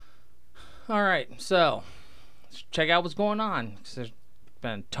All right, so let's check out what's going on. There's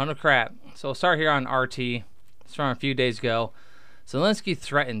been a ton of crap. So we'll start here on RT. It's from a few days ago. Zelensky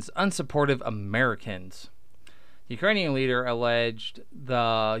threatens unsupportive Americans. The Ukrainian leader alleged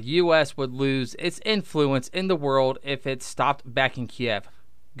the U.S. would lose its influence in the world if it stopped backing Kiev.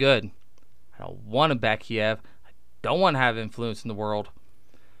 Good. I don't want to back Kiev. I don't want to have influence in the world.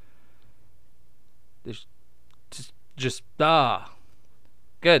 There's just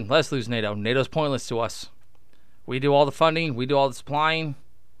good. Let's lose NATO. NATO's pointless to us. We do all the funding. We do all the supplying.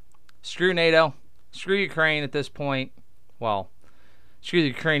 Screw NATO. Screw Ukraine at this point. Well, screw the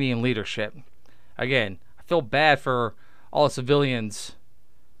Ukrainian leadership. Again, I feel bad for all the civilians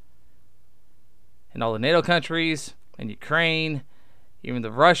in all the NATO countries and Ukraine, even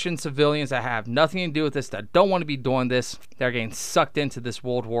the Russian civilians that have nothing to do with this, that don't want to be doing this. They're getting sucked into this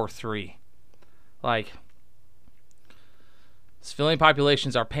World War III. Like, civilian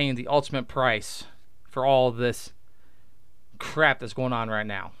populations are paying the ultimate price for all of this crap that's going on right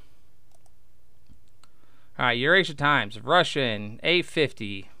now. All right, Eurasia Times. Russian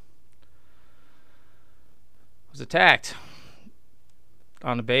A-50 was attacked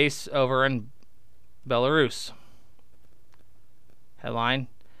on a base over in Belarus. Headline: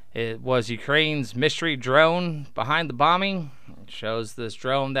 it was Ukraine's mystery drone behind the bombing. It shows this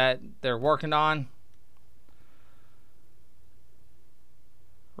drone that they're working on.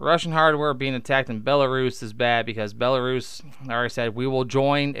 Russian hardware being attacked in Belarus is bad because Belarus already said we will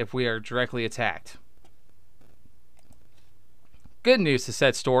join if we are directly attacked. Good news to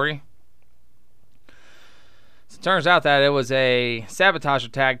said story. So it turns out that it was a sabotage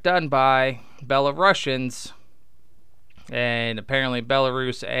attack done by Belarusians, and apparently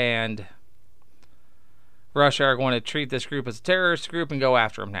Belarus and Russia are going to treat this group as a terrorist group and go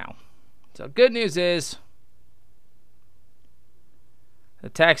after them now. So good news is the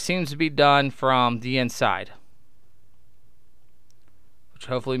attack seems to be done from the inside, which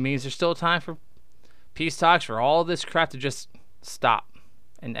hopefully means there's still time for peace talks for all this crap to just stop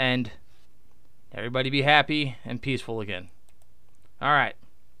and end. Everybody be happy and peaceful again. All right.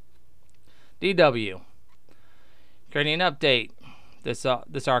 DW. Ukrainian update. This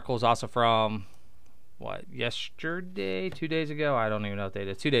article is also from, what, yesterday? 2 days ago? I don't even know what date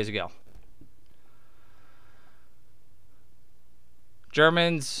it is. 2 days ago.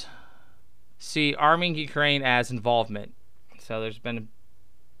 Germans see arming Ukraine as involvement. So there's been,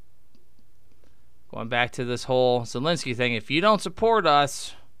 going back to this whole Zelensky thing, if you don't support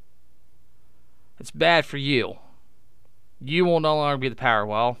us, it's bad for you. You will no longer be the power.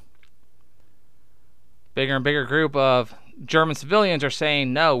 Well, bigger and bigger group of German civilians are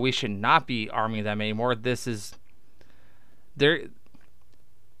saying, no, we should not be arming them anymore. This is their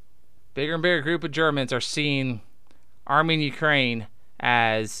bigger and bigger group of Germans are seeing arming Ukraine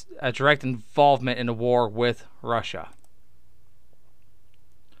as a direct involvement in a war with Russia.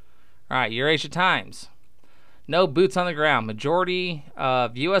 All right, Eurasia Times. No boots on the ground. Majority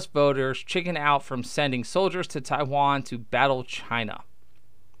of U.S. voters chicken out from sending soldiers to Taiwan to battle China.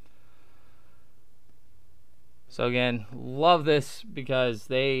 So again, love this because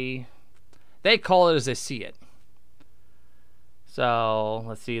they call it as they see it. So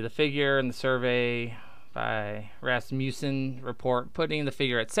let's see, the figure in the survey by Rasmussen report putting the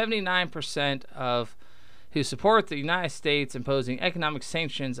figure at 79% of who support the United States imposing economic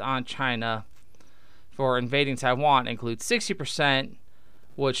sanctions on China for invading Taiwan includes 60%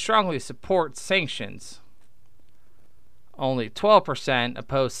 would strongly support sanctions. Only 12%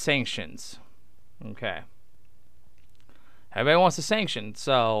 oppose sanctions. Okay. Everybody wants to sanction,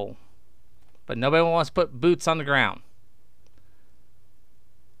 but nobody wants to put boots on the ground.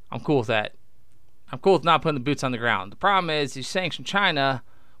 I'm cool with that. I'm cool with not putting the boots on the ground. The problem is you sanction China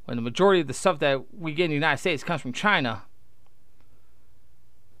when the majority of the stuff that we get in the United States comes from China.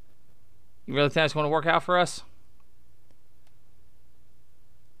 You really think that's going to work out for us?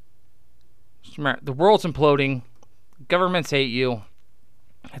 Just remember, the world's imploding. Governments hate you.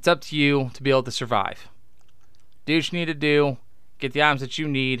 It's up to you to be able to survive. Do what you need to do. Get the items that you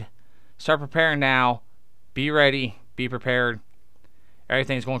need. Start preparing now. Be ready. Be prepared.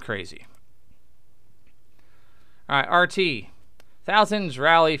 Everything's going crazy. All right, RT. Thousands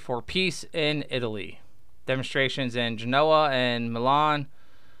rally for peace in Italy. Demonstrations in Genoa and Milan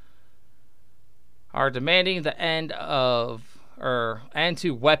are demanding the end to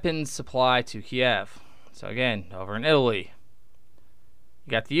weapons supply to Kiev. So again, over in Italy,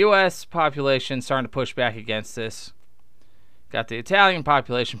 you got the U.S. population starting to push back against this. Got the Italian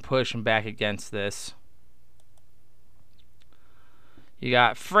population pushing back against this. You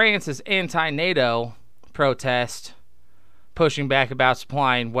got France's anti-NATO protest pushing back about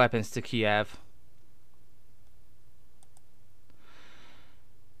supplying weapons to Kiev.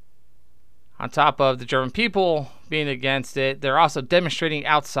 On top of the German people being against it, they're also demonstrating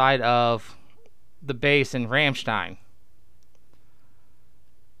outside of the base in Ramstein.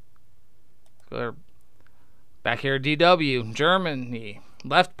 Back here at DW, Germany,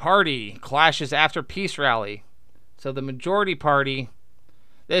 Left Party clashes after peace rally. So the majority party,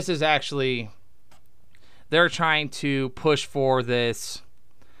 this is actually, they're trying to push for this,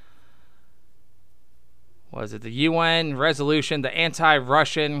 was it the UN resolution, the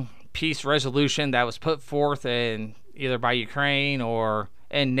anti-Russian peace resolution that was put forth in either by Ukraine or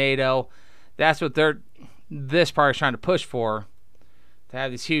in NATO. That's what this part is trying to push for. To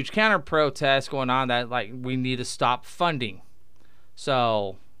have these huge counter protests going on that like we need to stop funding.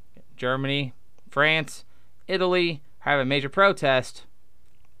 So Germany, France, Italy have a major protest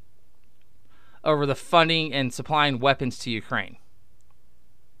over the funding and supplying weapons to Ukraine.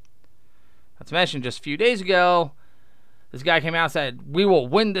 Not to mention, just a few days ago, this guy came out and said, we will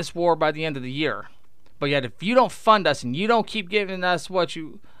win this war by the end of the year. But yet, if you don't fund us and you don't keep giving us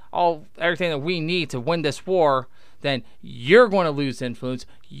everything that we need to win this war, then you're going to lose influence.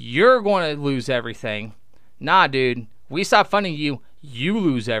 You're going to lose everything. Nah, dude. We stop funding you, you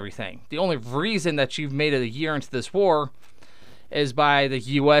lose everything. The only reason that you've made it a year into this war is by the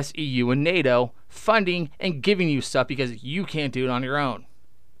US, EU, and NATO funding and giving you stuff because you can't do it on your own.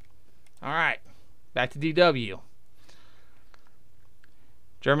 All right, back to DW.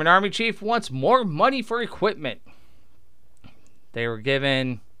 German army chief wants more money for equipment. They were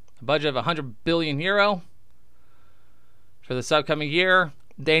given a budget of 100 billion euro for this upcoming year.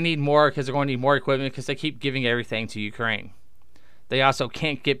 They need more because they're going to need more equipment because they keep giving everything to Ukraine. They also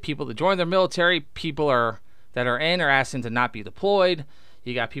can't get people to join their military. People that are in are asking to not be deployed.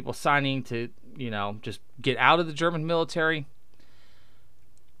 You got people signing to, just get out of the German military.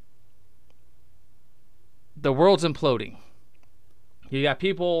 The world's imploding. You got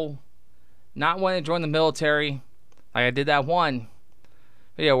people not wanting to join the military. Like I did that one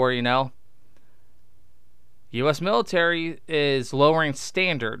video where, U.S. military is lowering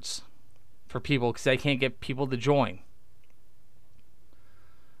standards for people because they can't get people to join.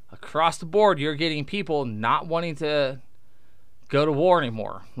 Across the board, you're getting people not wanting to go to war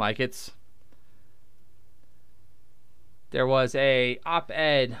anymore. There was a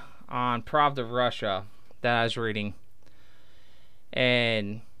op-ed on Pravda Russia that I was reading.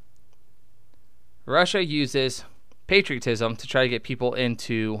 And Russia uses patriotism to try to get people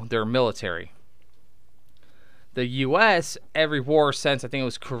into their military. The U.S., every war since, I think it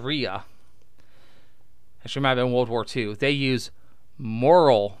was Korea, actually it might have been World War II, they use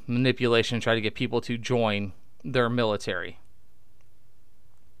moral manipulation to try to get people to join their military.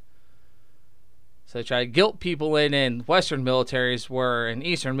 So they try to guilt people in Western militaries, where in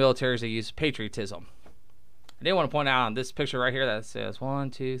Eastern militaries they use patriotism. I did want to point out on this picture right here that says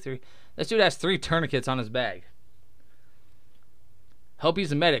 1, 2, 3. This dude has 3 tourniquets on his bag. Hope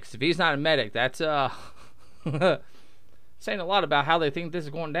he's a medic. If he's not a medic, that's saying a lot about how they think this is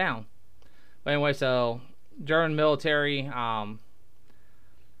going down. But anyway, so German military,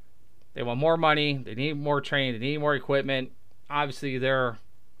 they want more money, they need more training, they need more equipment. Obviously, their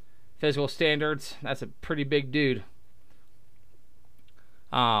physical standards, that's a pretty big dude.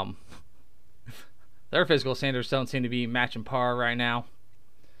 Their physical standards don't seem to be matching par right now.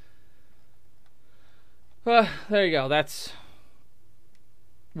 There you go. That's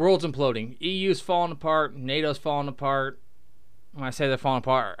world's imploding. EU's falling apart. NATO's falling apart. When I say they're falling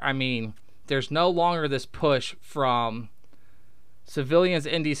apart, I mean there's no longer this push from civilians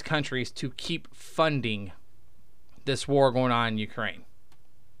in these countries to keep funding this war going on in Ukraine.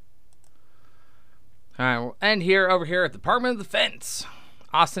 All right, we'll end here over here at the Department of Defense.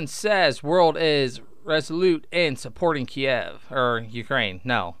 Austin says world is resolute in supporting Kiev or Ukraine.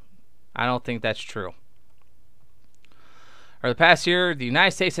 No, I don't think that's true. Over the past year, the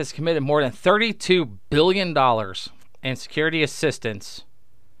United States has committed more than $32 billion in security assistance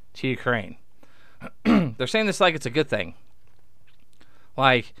to Ukraine. They're saying this like it's a good thing.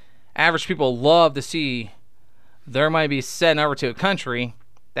 Like, average people love to see their money be sent over to a country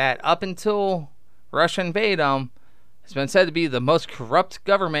that, up until Russia invaded them, has been said to be the most corrupt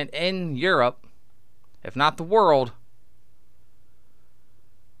government in Europe, if not the world.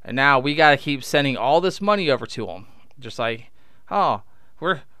 And now we got to keep sending all this money over to them. Just like, oh,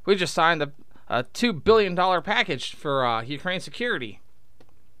 we just signed a $2 billion package for Ukraine security.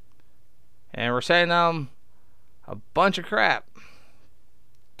 And we're sending them a bunch of crap.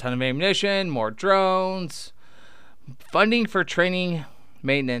 Ton of ammunition, more drones, funding for training,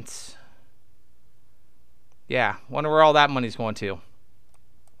 maintenance. Yeah, wonder where all that money's going to.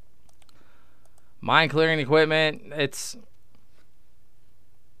 Mine clearing equipment,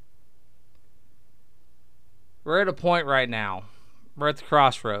 we're at a point right now. We're at the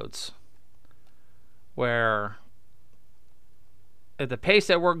crossroads where at the pace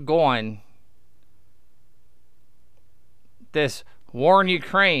that we're going, this war in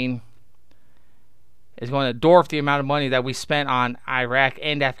Ukraine is going to dwarf the amount of money that we spent on Iraq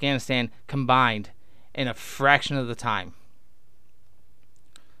and Afghanistan combined in a fraction of the time.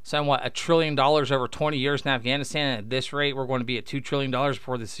 So what, $1 trillion over 20 years in Afghanistan, and at this rate we're going to be at $2 trillion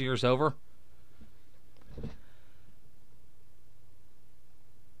before this year's over?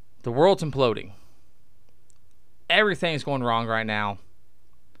 The world's imploding. Everything's going wrong right now.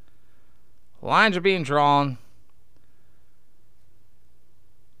 Lines are being drawn.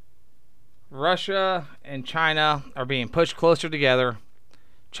 Russia and China are being pushed closer together.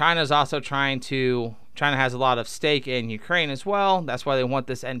 China has a lot of stake in Ukraine as well. That's why they want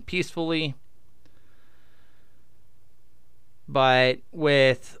this end peacefully. But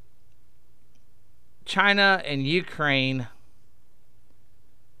with China and Ukraine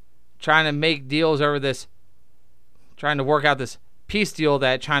trying to make deals over this, trying to work out this peace deal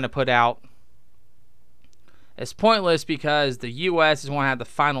that China put out, it's pointless because the U.S. is going to have the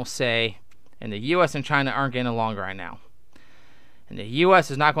final say, and the U.S. and China aren't getting along right now. And the U.S.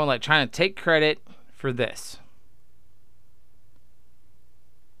 is not going to let China take credit for this.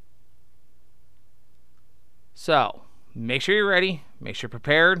 So, make sure you're ready. Make sure you're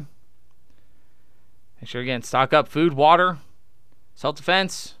prepared. Make sure, again, stock up food, water,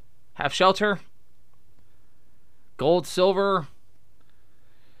 self-defense, have shelter, gold, silver,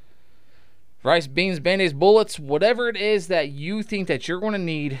 rice, beans, band-aids, bullets, whatever it is that you think that you're going to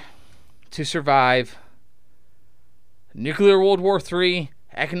need to survive nuclear World War III,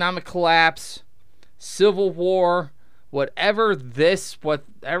 economic collapse, civil war, whatever's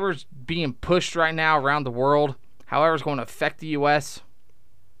being pushed right now around the world, however it's going to affect the U.S.,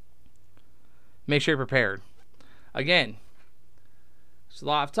 make sure you're prepared. Again, there's a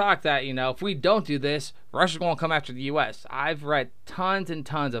lot of talk that, if we don't do this, Russia's going to come after the U.S. I've read tons and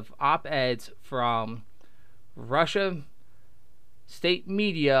tons of op-eds from Russia state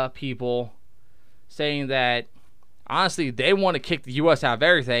media people saying that, honestly, they want to kick the U.S. out of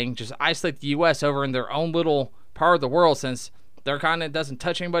everything, just isolate the U.S. over in their own little part of the world since their continent doesn't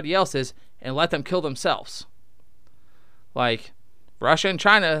touch anybody else's, and let them kill themselves. Like, Russia and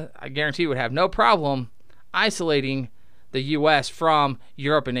China, I guarantee, would have no problem isolating the U.S. from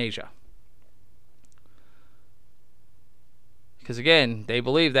Europe and Asia. Because, again, they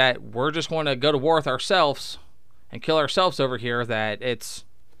believe that we're just going to go to war with ourselves and kill ourselves over here,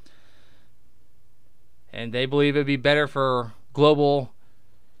 and they believe it'd be better for global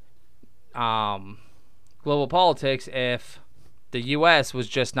politics if the U.S. was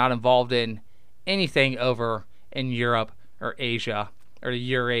just not involved in anything over in Europe or Asia or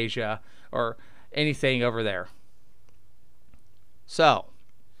Eurasia or anything over there. So,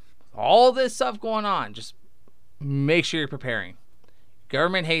 all this stuff going on, just make sure you're preparing.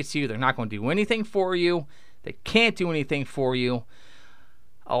 Government hates you. They're not going to do anything for you. They can't do anything for you.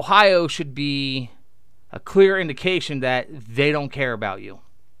 Ohio should be a clear indication that they don't care about you.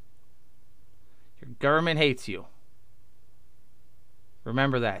 Your government hates you.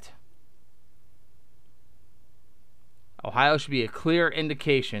 Remember that. Ohio should be a clear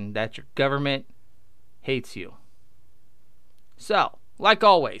indication that your government hates you. So, like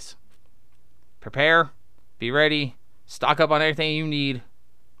always, prepare, be ready, stock up on everything you need,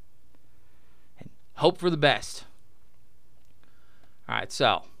 and hope for the best. Alright,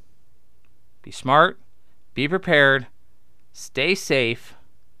 so, be smart, be prepared, stay safe,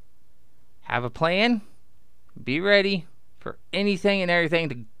 have a plan, be ready for anything and everything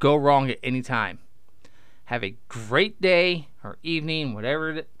to go wrong at any time. Have a great day or evening,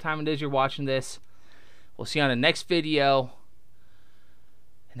 whatever time it is you're watching this. We'll see you on the next video,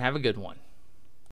 and have a good one.